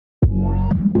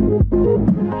Hey,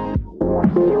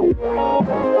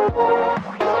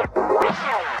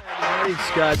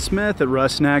 Scott Smith at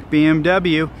Rusnak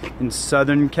BMW in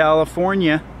Southern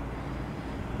California.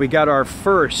 We got our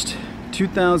first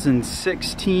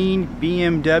 2016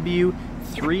 BMW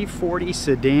 340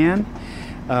 sedan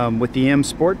with the M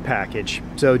Sport package.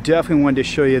 So definitely wanted to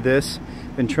show you this.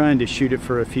 Been trying to shoot it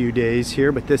for a few days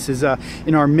here, but this is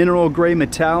in our mineral gray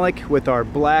metallic with our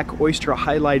black oyster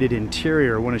highlighted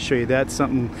interior. I want to show you that,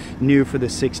 something new for the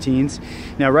 16s.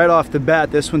 Now right off the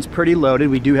bat, this one's pretty loaded.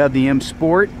 We do have the M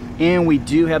Sport and we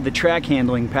do have the track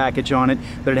handling package on it,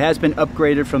 but it has been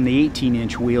upgraded from the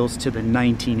 18-inch wheels to the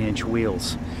 19-inch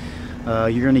wheels.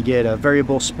 You're going to get a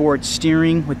variable sport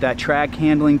steering with that track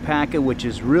handling packet, which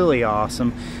is really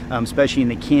awesome, especially in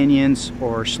the canyons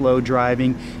or slow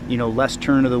driving. You know, less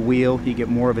turn of the wheel, you get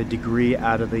more of a degree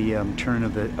out of the turn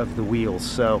of the wheels.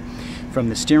 So from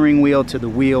the steering wheel to the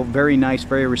wheel, very nice,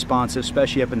 very responsive,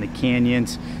 especially up in the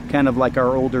canyons, kind of like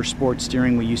our older sport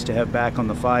steering we used to have back on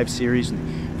the 5 Series.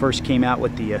 First came out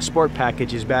with the sport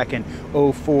packages back in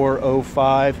 04,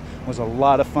 05. It was a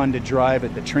lot of fun to drive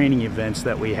at the training events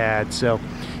that we had. So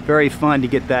very fun to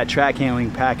get that track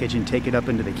handling package and take it up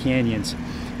into the canyons.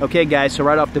 Okay guys, so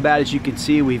right off the bat, as you can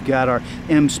see, we've got our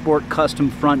M Sport custom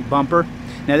front bumper.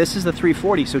 Now this is the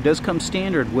 340, so it does come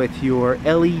standard with your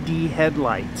LED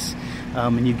headlights.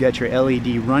 And you've got your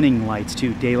LED running lights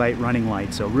too, daylight running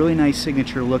lights. So really nice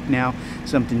signature look now,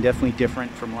 something definitely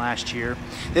different from last year.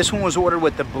 This one was ordered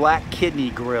with the black kidney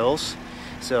grills,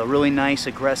 so really nice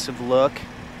aggressive look.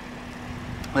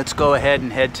 Let's go ahead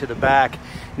and head to the back.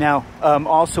 Now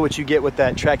also what you get with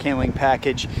that track handling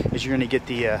package is you're going to get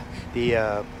the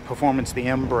performance, the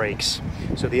M brakes.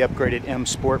 So the upgraded M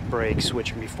Sport brakes,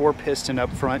 which can be 4-piston up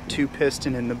front,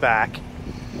 2-piston in the back.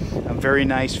 A very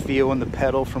nice feel in the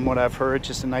pedal from what I've heard,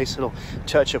 just a nice little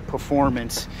touch of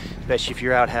performance, especially if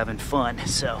you're out having fun.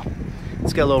 So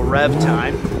let's get a little rev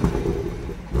time.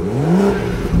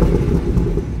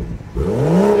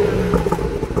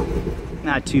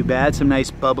 Not too bad, some nice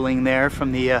bubbling there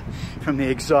from the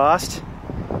exhaust.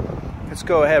 Let's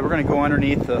go ahead, we're going to go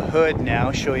underneath the hood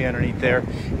now, show you underneath there.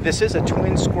 This is a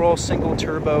twin scroll single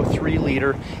turbo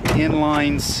 3-liter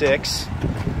inline 6.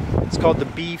 It's called the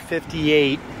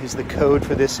B58 is the code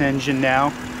for this engine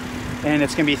now. And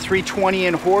it's going to be 320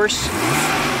 in horse.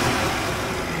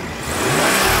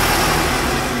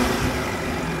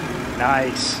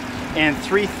 Nice. And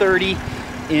 330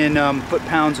 in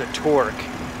foot-pounds of torque.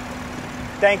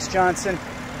 Thanks, Johnson.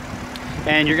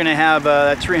 And you're going to have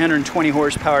 320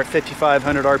 horsepower,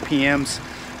 5,500 RPMs.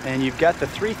 And you've got the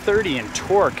 330 in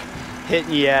torque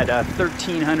hitting you at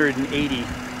 1,380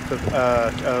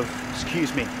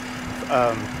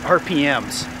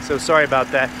 RPMs. So sorry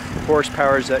about that.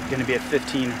 Horsepower is going to be at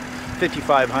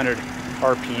 5,500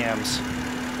 RPMs.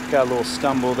 Got a little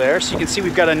stumble there. So you can see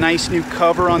we've got a nice new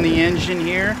cover on the engine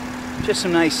here. Just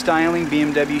some nice styling,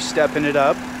 BMW stepping it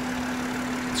up.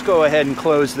 Let's go ahead and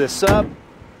close this up.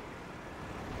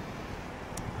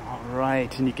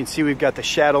 Alright, and you can see we've got the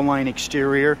Shadowline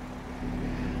exterior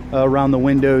around the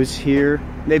windows here.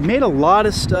 They've made a lot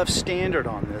of stuff standard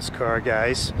on this car,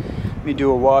 guys. Let me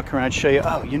do a walk around, show you.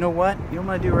 Oh, you know what? You know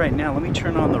what I'm gonna do right now? Let me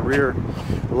turn on the rear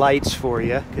lights for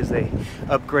you, because they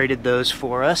upgraded those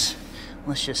for us.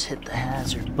 Let's just hit the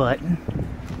hazard button.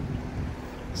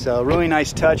 So really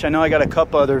nice touch. I know I got a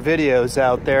couple other videos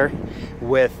out there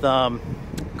with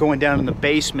going down in the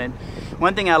basement.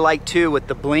 One thing I like too with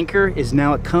the blinker is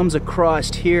now it comes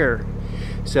across here.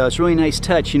 So it's really nice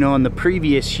touch. You know, on the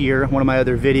previous year, one of my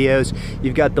other videos,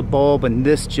 you've got the bulb and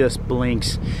this just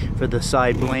blinks for the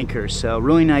side blinkers. So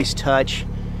really nice touch.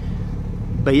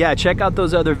 But yeah, check out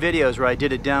those other videos where I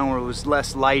did it down where it was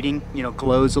less lighting, you know,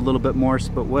 glows a little bit more,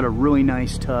 but what a really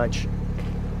nice touch.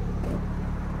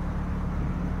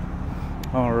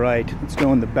 All right, let's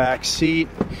go in the back seat,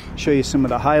 show you some of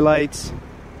the highlights.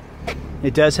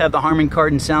 It does have the Harman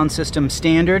Kardon sound system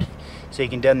standard. So you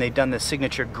can they've done the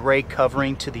signature gray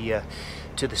covering to the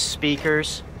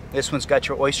speakers. This one's got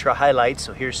your oyster highlights,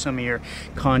 so here's some of your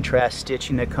contrast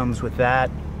stitching that comes with that.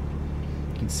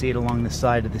 You can see it along the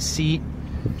side of the seat.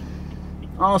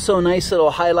 Also nice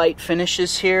little highlight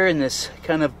finishes here in this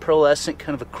kind of pearlescent,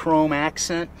 kind of a chrome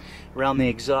accent around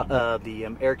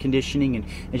the air conditioning, and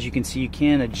as you can see, you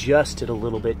can adjust it a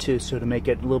little bit too, so to make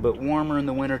it a little bit warmer in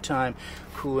the wintertime,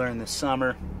 cooler in the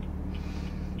summer.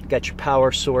 Got your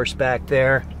power source back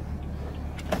there.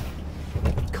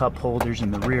 Cup holders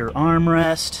in the rear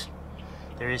armrest.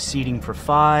 There is seating for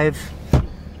 5.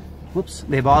 Whoops.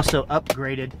 They've also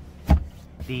upgraded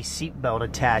the seat belt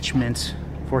attachments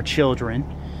for children.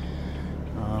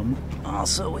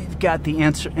 Also, we've got the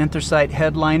anthracite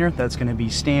headliner. That's going to be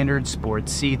standard.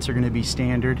 Sports seats are going to be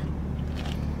standard.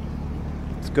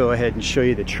 Let's go ahead and show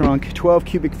you the trunk. 12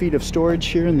 cubic feet of storage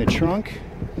here in the trunk.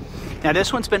 Now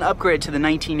this one's been upgraded to the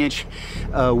 19-inch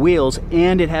wheels,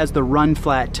 and it has the run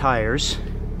flat tires.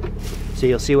 So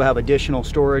you'll see we'll have additional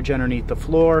storage underneath the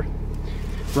floor.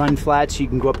 Run flat, so you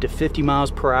can go up to 50 miles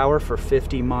per hour for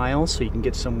 50 miles, so you can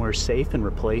get somewhere safe and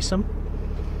replace them.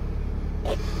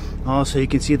 Also, you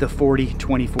can see the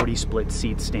 40-20-40 split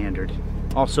seat standard.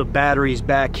 Also, batteries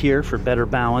back here for better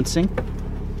balancing.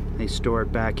 They store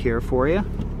it back here for you.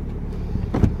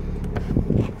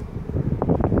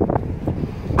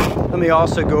 Let me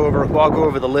also go over, well, I'll go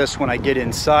over the list when I get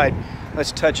inside.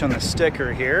 Let's touch on the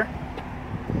sticker here.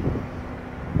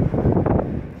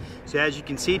 So as you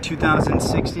can see,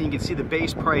 2016, you can see the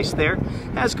base price there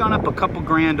has gone up a couple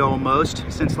grand almost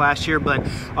since last year, but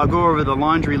I'll go over the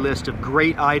laundry list of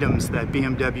great items that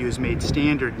BMW has made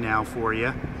standard now for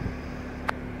you.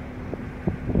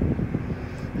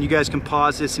 You guys can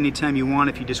pause this anytime you want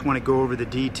if you just want to go over the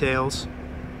details.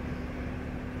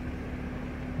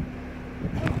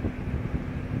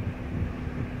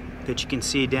 That you can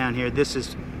see down here, this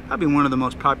is probably one of the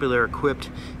most popular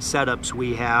equipped setups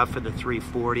we have for the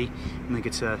 340. I think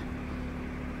it's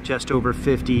just over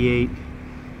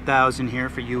 58,000 here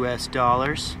for US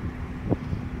dollars.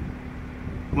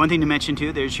 One thing to mention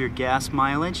too, there's your gas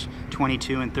mileage,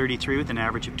 22 and 33 with an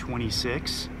average of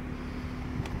 26.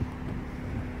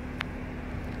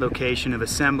 Location of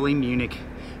assembly, Munich,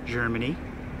 Germany.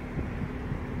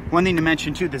 One thing to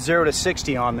mention too, the 0 to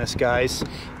 60 on this, guys,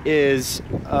 is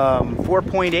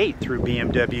 4.8 through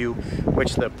BMW,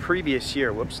 which the previous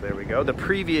year, whoops, there we go, the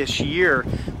previous year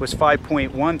was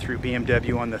 5.1 through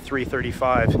BMW on the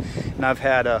 335. And I've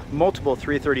had multiple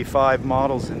 335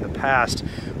 models in the past.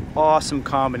 Awesome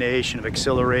combination of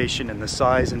acceleration and the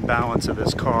size and balance of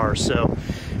this car. So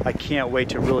I can't wait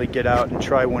to really get out and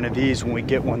try one of these when we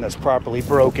get one that's properly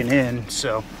broken in.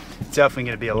 So it's definitely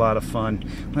going to be a lot of fun.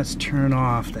 Let's turn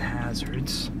off the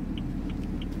hazards.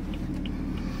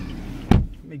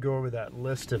 Let me go over that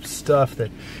list of stuff that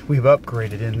we've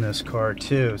upgraded in this car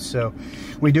too. So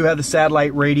we do have the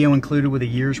satellite radio included with a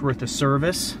year's worth of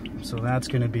service. So that's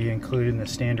going to be included in the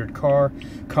standard car.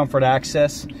 Comfort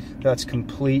access, that's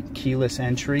complete keyless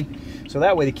entry. So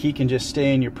that way the key can just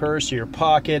stay in your purse or your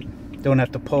pocket. Don't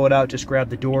have to pull it out, just grab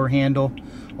the door handle,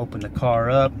 open the car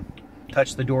up,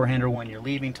 touch the door handle when you're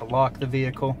leaving to lock the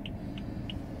vehicle.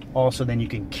 Also, then you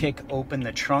can kick open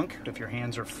the trunk if your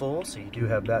hands are full, so you do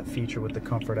have that feature with the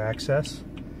comfort access.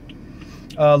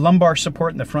 Lumbar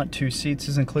support in the front two seats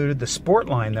is included. The Sport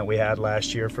line that we had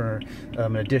last year for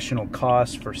an additional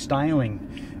cost for styling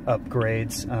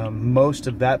upgrades, most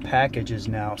of that package is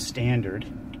now standard.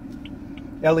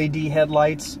 LED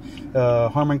headlights,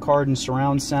 Harman Kardon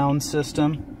surround sound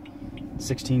system,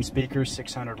 16 speakers,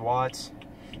 600 watts.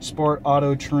 Sport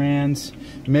auto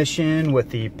transmission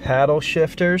with the paddle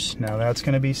shifters. Now that's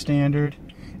going to be standard.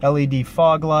 LED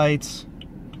fog lights,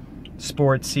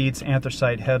 sport seats,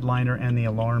 anthracite headliner, and the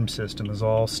alarm system is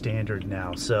all standard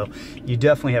now. So you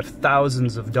definitely have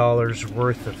thousands of dollars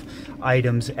worth of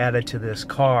items added to this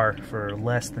car for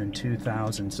less than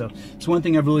 $2,000. So it's one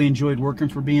thing I've really enjoyed working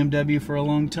for BMW for a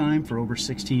long time, for over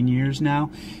 16 years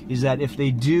now, is that if they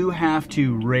do have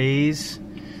to raise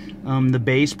the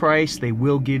base price, they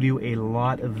will give you a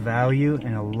lot of value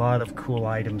and a lot of cool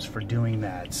items for doing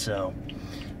that. So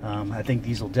I think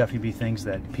these will definitely be things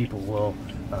that people will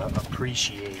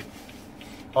appreciate.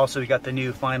 Also, we got the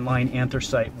new fine line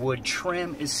anthracite wood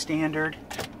trim is standard.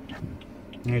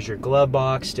 There's your glove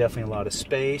box, definitely a lot of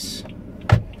space.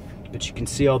 But you can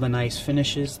see all the nice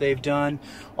finishes they've done.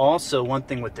 Also, one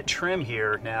thing with the trim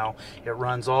here now, it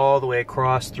runs all the way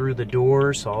across through the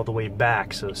doors, all the way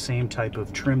back. So same type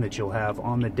of trim that you'll have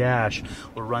on the dash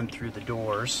will run through the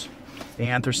doors. The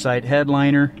anthracite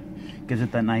headliner gives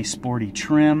it that nice sporty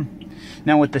trim.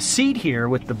 Now with the seat here,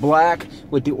 with the black,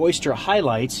 with the oyster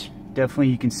highlights, definitely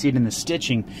you can see it in the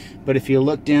stitching. But if you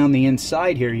look down the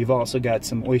inside here, you've also got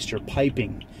some oyster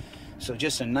piping. So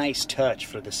just a nice touch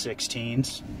for the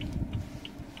 16s.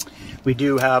 We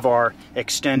do have our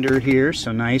extender here,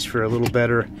 so nice for a little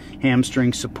better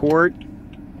hamstring support.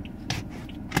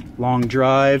 Long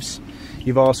drives.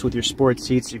 You've also, with your sports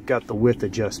seats, you've got the width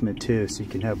adjustment too, so you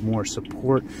can have more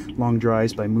support. Long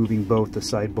drives by moving both the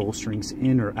side bolsterings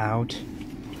in or out.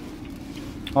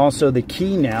 Also, the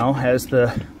key now has the,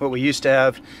 what we used to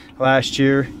have last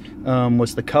year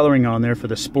was the coloring on there for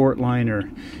the Sport line or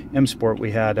M Sport.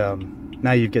 We had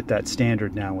Now you get that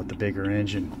standard now with the bigger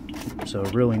engine. So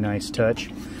really nice touch.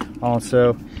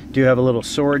 Also, do have a little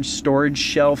storage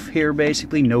shelf here,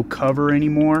 basically, no cover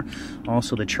anymore.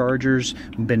 Also, the charger's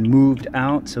been moved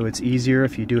out, so it's easier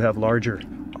if you do have larger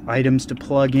items to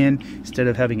plug in instead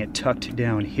of having it tucked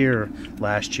down here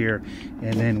last year.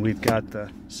 And then we've got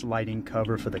the sliding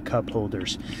cover for the cup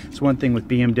holders. It's one thing with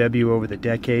BMW over the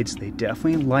decades, they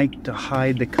definitely like to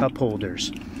hide the cup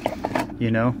holders. You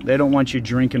know, they don't want you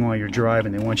drinking while you're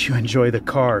driving. They want you to enjoy the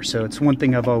car. So it's one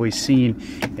thing I've always seen,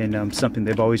 and something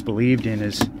they've always believed in,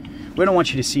 is we don't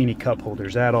want you to see any cup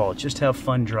holders at all. Just have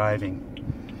fun driving.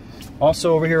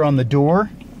 Also over here on the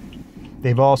door,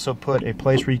 they've also put a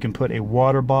place where you can put a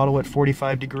water bottle at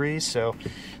 45 degrees. So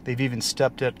they've even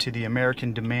stepped up to the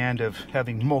American demand of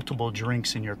having multiple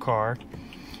drinks in your car.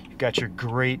 Got your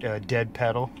great dead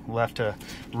pedal, left a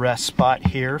rest spot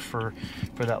here for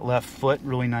that left foot,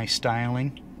 really nice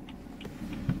styling.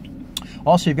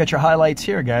 Also, you've got your highlights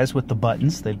here, guys, with the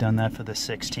buttons. They've done that for the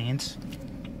 16s.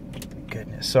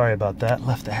 Goodness, sorry about that,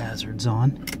 left the hazards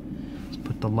on. Let's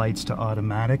put the lights to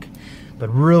automatic. But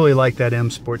really like that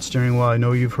M Sport steering wheel. I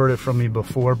know you've heard it from me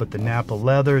before, but the Napa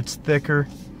leather, it's thicker,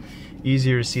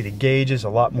 easier to see the gauges, a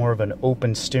lot more of an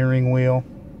open steering wheel.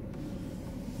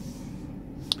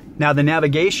 Now the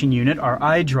navigation unit, our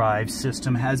iDrive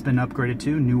system, has been upgraded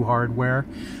to new hardware,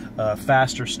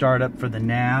 faster startup for the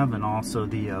nav, and also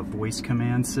the voice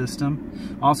command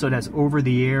system. Also, it has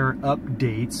over-the-air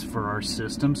updates for our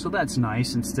system, so that's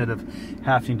nice instead of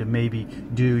having to maybe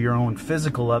do your own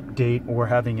physical update or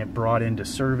having it brought into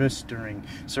service during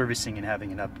servicing and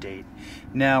having an update.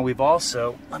 Now we've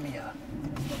also, let me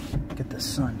get the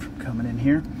sun from coming in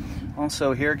here.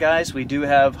 Also here, guys, we do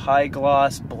have high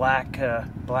gloss black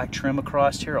trim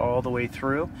across here all the way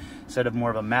through, instead of more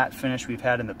of a matte finish we've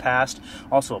had in the past.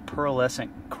 Also a pearlescent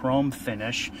chrome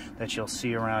finish that you'll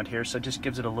see around here, so it just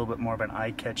gives it a little bit more of an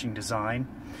eye-catching design.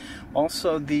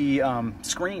 Also the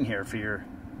screen here for your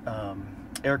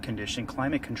air conditioning,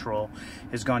 climate control,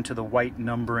 has gone to the white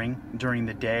numbering during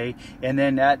the day, and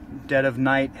then at dead of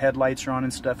night, headlights are on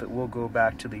and stuff, it will go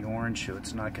back to the orange, so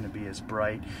it's not going to be as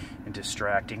bright and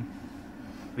distracting.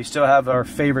 We still have our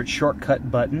favorite shortcut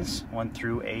buttons, 1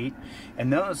 through 8,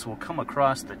 and those will come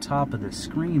across the top of the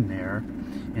screen there,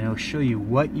 and it'll show you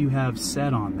what you have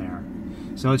set on there.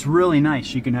 So it's really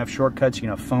nice. You can have shortcuts, you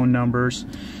can have phone numbers,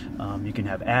 you can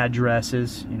have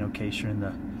addresses, you know, in case you're in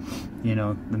the, you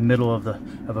know, the middle of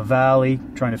a valley,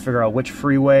 trying to figure out which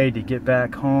freeway to get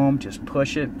back home. Just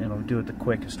push it, and it'll do it the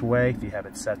quickest way if you have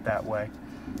it set that way.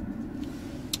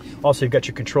 Also, you've got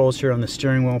your controls here on the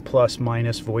steering wheel, plus,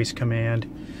 minus, voice command.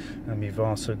 You've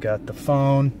also got the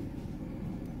phone,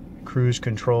 cruise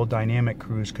control, dynamic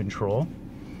cruise control.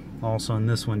 Also, and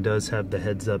this one does have the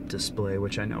heads-up display,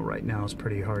 which I know right now is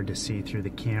pretty hard to see through the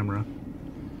camera.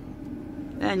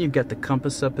 And you've got the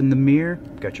compass up in the mirror.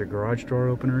 Got your garage door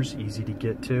openers, easy to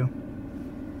get to.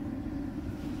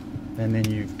 And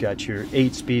then you've got your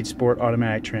 8-speed sport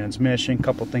automatic transmission.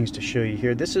 Couple things to show you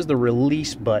here. This is the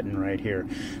release button right here.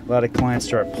 A lot of clients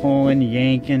start pulling,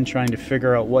 yanking, trying to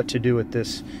figure out what to do with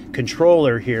this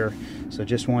controller here. So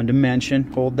just wanted to mention,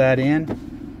 hold that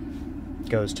in.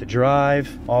 Goes to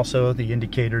drive. Also, the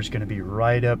indicator is going to be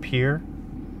right up here.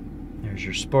 There's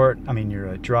your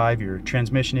your drive, your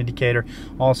transmission indicator.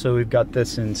 Also, we've got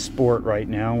this in sport right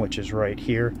now, which is right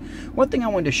here. One thing I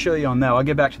wanted to show you on that, I'll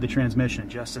get back to the transmission in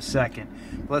just a second.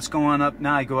 But let's go on up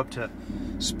now. I go up to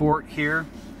sport here.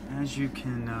 As you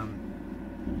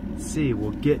can see,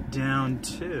 we'll get down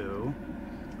to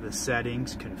the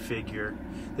settings, configure.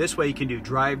 This way you can do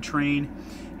drivetrain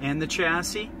and the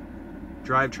chassis.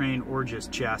 Drivetrain or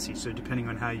just chassis, so depending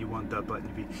on how you want that button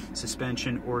to be,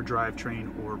 suspension or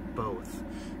drivetrain or both.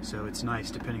 So it's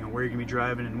nice depending on where you're going to be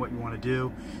driving and what you want to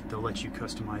do, they'll let you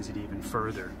customize it even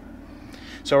further.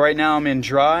 So right now I'm in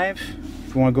drive.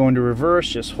 If you want to go into reverse,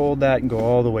 just hold that and go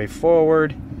all the way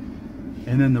forward,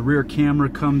 and then the rear camera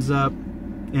comes up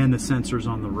and the sensors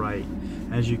on the right.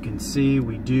 As you can see,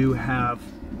 we do have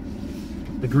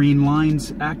the green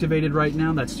lines activated right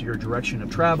now. That's your direction of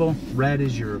travel. Red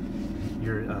is your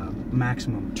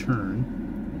maximum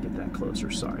turn. Get that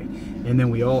closer, sorry. And then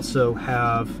we also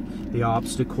have the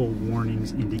obstacle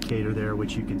warnings indicator there,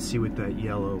 which you can see with that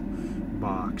yellow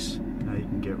box. Now you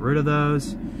can get rid of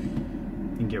those.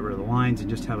 You can get rid of the lines and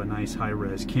just have a nice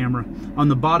high-res camera. On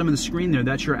the bottom of the screen there,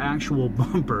 that's your actual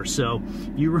bumper. So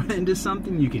you run into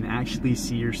something, you can actually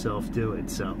see yourself do it.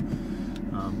 So,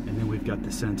 and then we've got the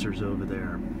sensors over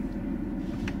there.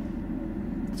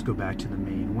 Let's go back to the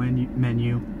main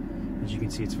menu. As you can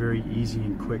see, it's very easy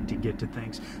and quick to get to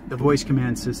things. The voice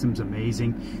command system's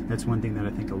amazing. That's one thing that I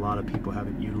think a lot of people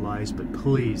haven't utilized, but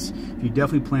please, if you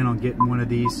definitely plan on getting one of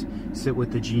these, sit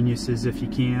with the geniuses if you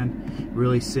can.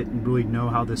 Really sit and really know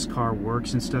how this car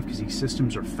works and stuff, because these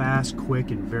systems are fast,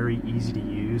 quick, and very easy to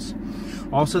use.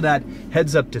 Also, that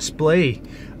heads-up display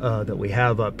that we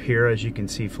have up here, as you can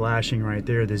see flashing right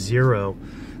there, the 0,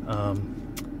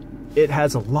 it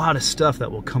has a lot of stuff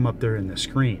that will come up there in the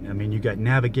screen. I mean, you got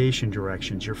navigation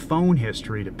directions, your phone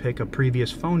history to pick a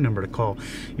previous phone number to call,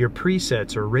 your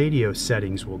presets or radio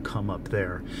settings will come up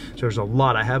there. So there's a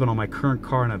lot. I have it on my current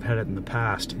car and I've had it in the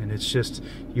past, and it's just,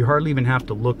 you hardly even have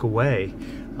to look away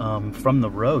from the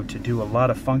road to do a lot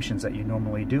of functions that you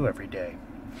normally do every day.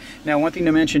 Now, one thing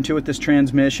to mention too with this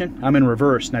transmission, I'm in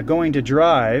reverse. Now, going to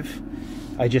drive,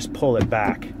 I just pull it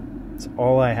back. That's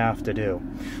all I have to do.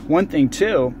 One thing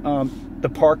too, the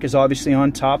park is obviously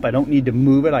on top. I don't need to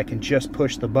move it. I can just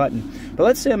push the button. But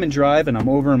let's say I'm in drive and I'm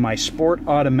over in my sport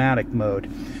automatic mode.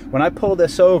 When I pull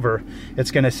this over,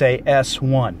 it's going to say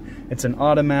S1. It's an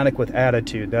automatic with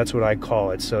attitude. That's what I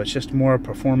call it. So it's just more a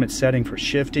performance setting for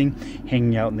shifting,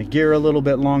 hanging out in the gear a little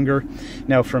bit longer.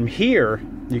 Now from here,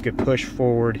 you could push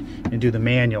forward and do the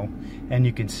manual, and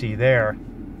you can see there,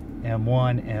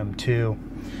 M1, M2.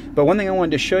 But one thing I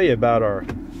wanted to show you about our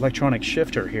electronic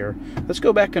shifter here, let's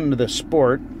go back into the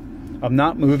sport. I'm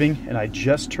not moving, and I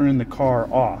just turned the car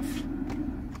off.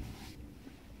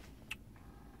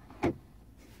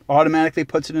 Automatically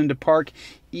puts it into park,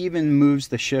 even moves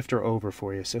the shifter over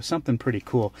for you. So something pretty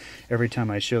cool every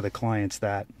time I show the clients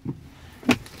that.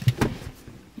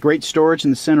 Great storage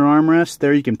in the center armrest.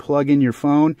 There you can plug in your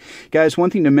phone. Guys, one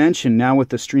thing to mention now with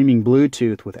the streaming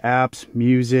Bluetooth with apps,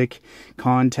 music,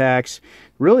 contacts,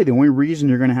 really the only reason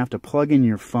you're going to have to plug in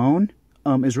your phone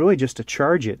is really just to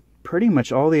charge it. Pretty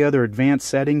much all the other advanced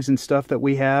settings and stuff that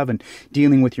we have, and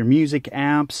dealing with your music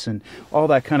apps and all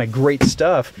that kind of great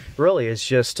stuff, really is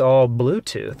just all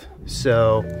Bluetooth.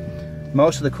 So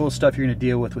most of the cool stuff you're going to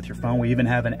deal with your phone. We even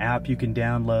have an app you can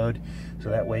download, so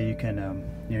that way you can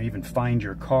you know, even find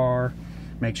your car,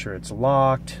 make sure it's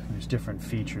locked. There's different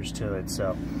features to it.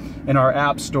 So, and our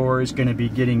app store is going to be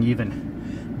getting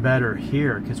even better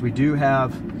here, because we do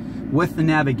have, with the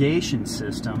navigation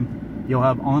system, you'll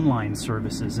have online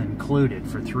services included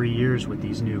for 3 years with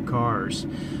these new cars.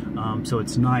 So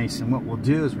it's nice. And what we'll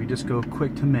do is we just go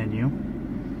quick to menu,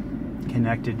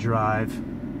 connected drive,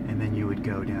 and then you would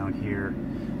go down here.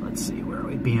 Let's see, where are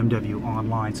we? BMW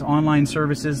online. So online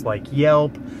services like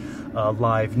Yelp,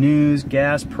 live news,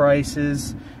 gas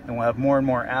prices, and we'll have more and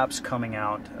more apps coming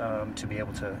out to be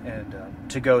able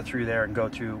to go through there and go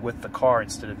through with the car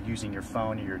instead of using your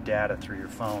phone or your data through your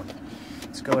phone.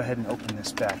 Let's go ahead and open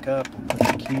this back up. We'll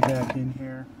put the key back in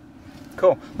here.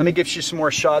 Cool. Let me give you some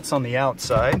more shots on the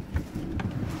outside.